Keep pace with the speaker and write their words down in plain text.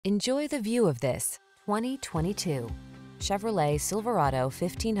Enjoy the view of this 2022 Chevrolet Silverado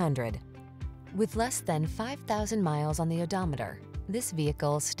 1500. With less than 5,000 miles on the odometer, this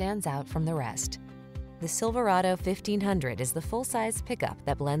vehicle stands out from the rest. The Silverado 1500 is the full-size pickup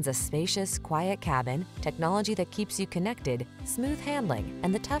that blends a spacious, quiet cabin, technology that keeps you connected, smooth handling,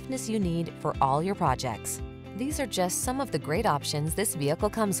 and the toughness you need for all your projects. These are just some of the great options this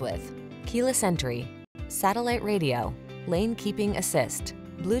vehicle comes with: keyless entry, satellite radio, lane keeping assist,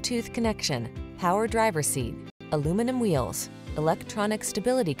 Bluetooth connection, power driver seat, aluminum wheels, electronic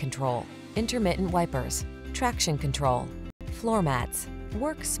stability control, intermittent wipers, traction control, floor mats.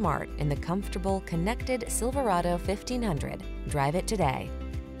 Work smart in the comfortable, connected Silverado 1500. Drive it today.